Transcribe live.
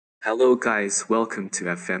Hello guys, welcome to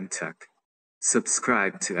FM Tech.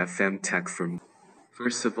 Subscribe to FM Tech for more.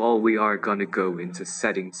 First of all, we are gonna go into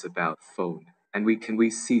settings about phone, and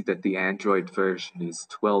we see that the Android version is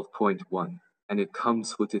 12.1, and it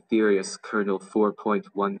comes with Ethereus kernel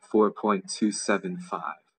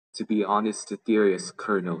 4.14.275. To be honest, Ethereus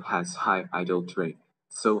kernel has high idle drain,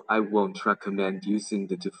 so I won't recommend using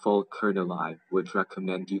the default kernel. I would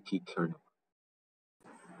recommend UP kernel.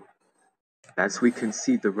 As we can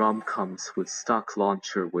see, the ROM comes with stock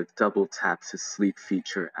launcher with double tap to sleep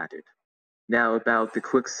feature added. Now about the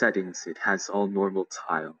quick settings, it has all normal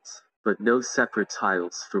tiles, but no separate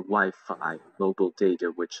tiles for Wi-Fi, mobile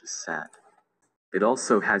data, which is sad. It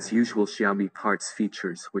also has usual Xiaomi parts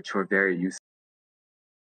features which are very useful.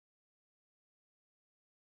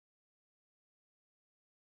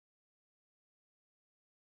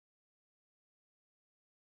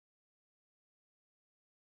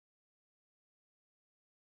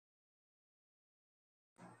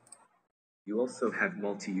 You also have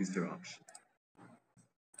multi-user option.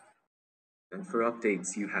 And for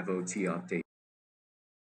updates you have OT update.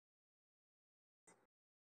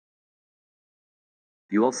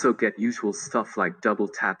 You also get usual stuff like double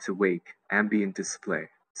tap to wake, ambient display,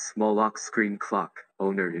 small lock screen clock,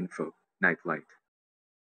 owner info, night light.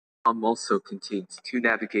 Also contains two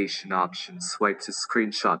navigation options: swipe to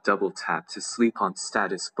screenshot, double tap to sleep on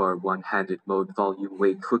status bar, one-handed mode, volume,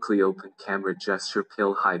 wake, quickly open camera, gesture,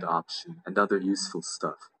 pill hide option, and other useful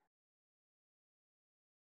stuff.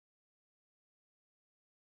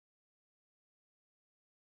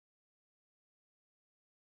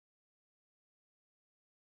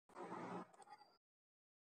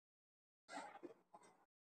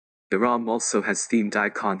 The ROM also has themed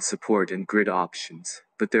icon support and grid options,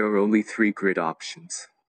 but there are only 3 grid options.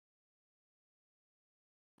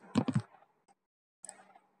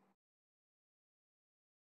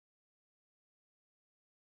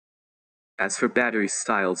 As for battery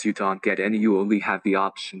styles, you don't get any, you only have the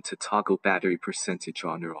option to toggle battery percentage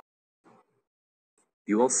on or off.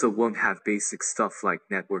 You also won't have basic stuff like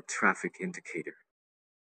network traffic indicator.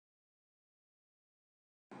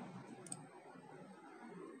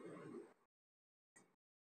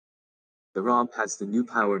 The ROM has the new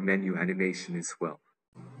power menu animation as well.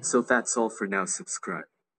 So that's all for now, subscribe.